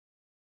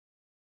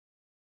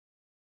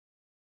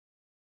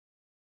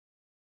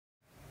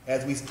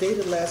As we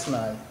stated last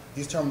night,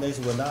 these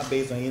terminations were not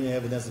based on any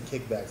evidence of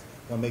kickbacks.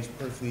 I want to make it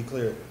perfectly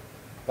clear.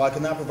 While I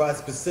cannot provide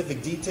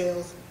specific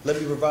details, let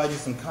me provide you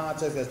some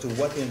context as to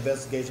what the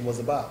investigation was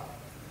about.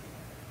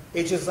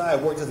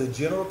 HSI worked as a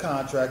general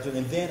contractor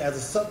and then as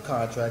a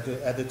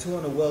subcontractor at the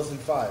 200 Wellesley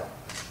fire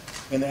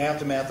in the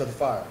aftermath of the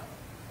fire.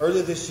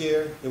 Earlier this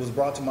year, it was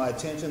brought to my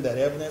attention that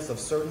evidence of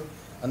certain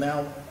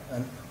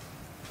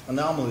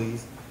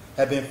anomalies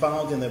had been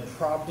found in the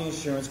property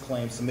insurance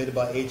claims submitted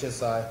by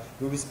HSI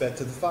with respect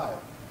to the fire.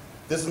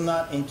 This is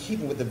not in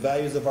keeping with the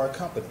values of our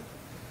company.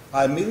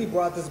 I immediately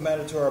brought this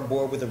matter to our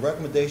board with a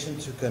recommendation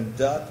to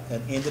conduct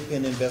an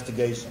independent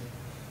investigation.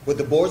 With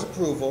the board's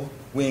approval,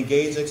 we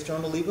engaged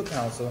external legal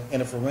counsel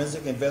and a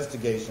forensic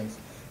investigations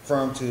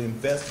firm to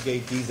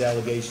investigate these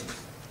allegations.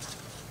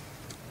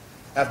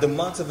 After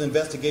months of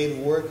investigative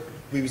work,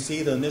 we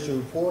received an initial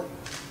report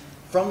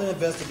from the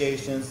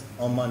investigations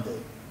on Monday.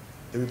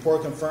 The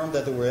report confirmed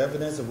that there were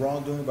evidence of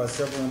wrongdoing by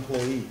several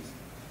employees.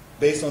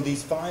 Based on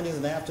these findings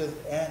and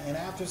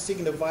after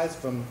seeking advice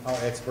from our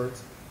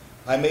experts,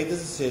 I made the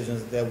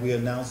decisions that we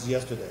announced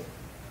yesterday.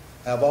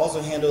 I have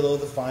also handed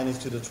over the findings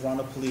to the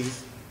Toronto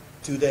Police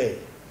today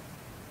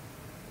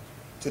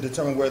to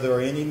determine whether there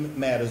are any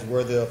matters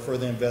worthy of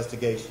further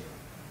investigation.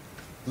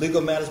 Legal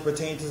matters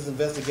pertaining to this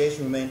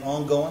investigation remain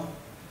ongoing,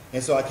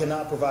 and so I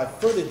cannot provide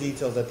further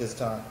details at this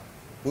time.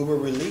 We will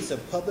release a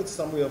public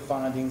summary of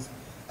findings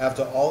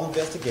after all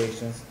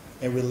investigations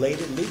and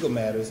related legal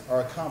matters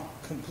are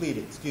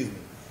completed,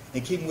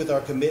 in keeping with our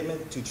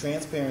commitment to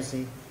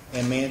transparency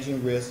and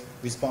managing risk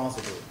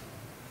responsibly.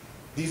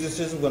 These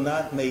decisions were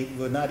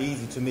not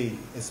easy to me,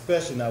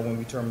 especially not when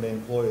we terminate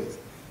employees,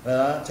 and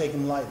I don't take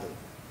them lightly.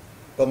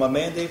 But my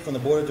mandate from the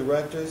Board of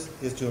Directors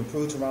is to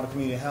improve Toronto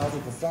community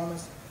housing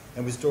performance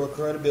and restore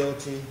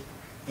credibility,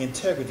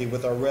 integrity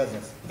with our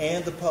residents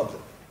and the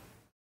public.